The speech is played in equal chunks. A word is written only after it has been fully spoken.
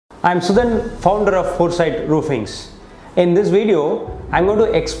I'm Sudhan, founder of Foresight Roofings. In this video, I'm going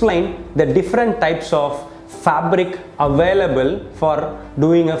to explain the different types of fabric available for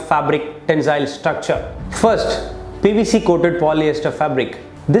doing a fabric tensile structure. First, PVC Coated Polyester fabric.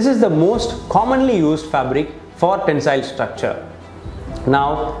 This is the most commonly used fabric for tensile structure.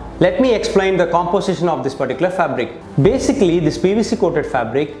 Now, let me explain the composition of this particular fabric. Basically, this PVC coated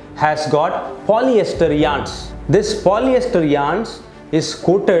fabric has got polyester yarns. This polyester yarns is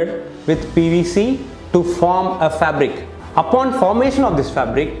coated with PVC to form a fabric. Upon formation of this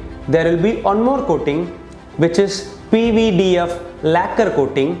fabric, there will be one more coating, which is PVDF lacquer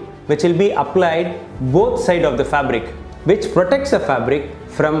coating, which will be applied both sides of the fabric, which protects the fabric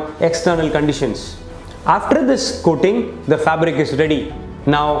from external conditions. After this coating, the fabric is ready.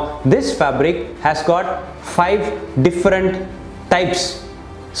 Now, this fabric has got 5 different types.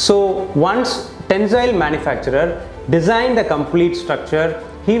 So, once tensile manufacturer design the complete structure,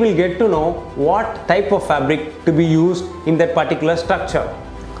 he will get to know what type of fabric to be used in that particular structure.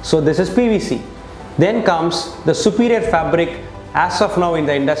 So this is PVC. Then comes the superior fabric as of now in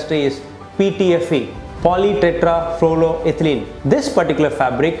the industry is PTFE, polytetrafluoroethylene. This particular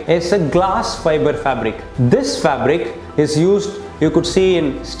fabric is a glass fiber fabric. This fabric is used, you could see,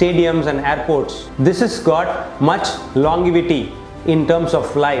 in stadiums and airports. This has got much longevity in terms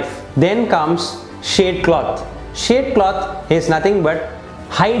of life. Then comes shade cloth. Shade cloth is nothing but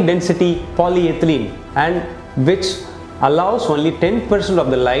high density polyethylene, and which allows only 10%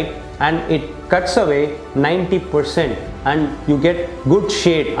 of the light and it cuts away 90% and you get good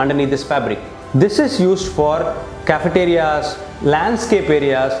shade underneath this fabric. This is used for cafeterias, landscape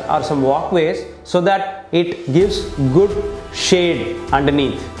areas or some walkways so that it gives good shade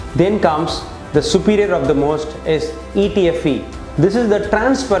underneath. Then comes the superior of the most is ETFE. This is the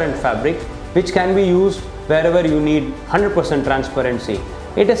transparent fabric which can be used wherever you need 100% transparency.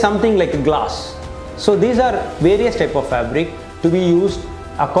 It is something like a glass. So these are various types of fabric to be used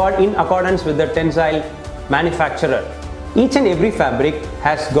in accordance with the tensile manufacturer. Each and every fabric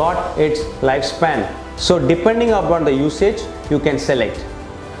has got its lifespan. So depending upon the usage, you can select.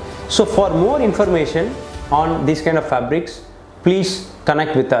 So for more information on these kind of fabrics, please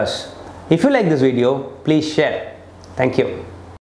connect with us. If you like this video, please share. Thank you.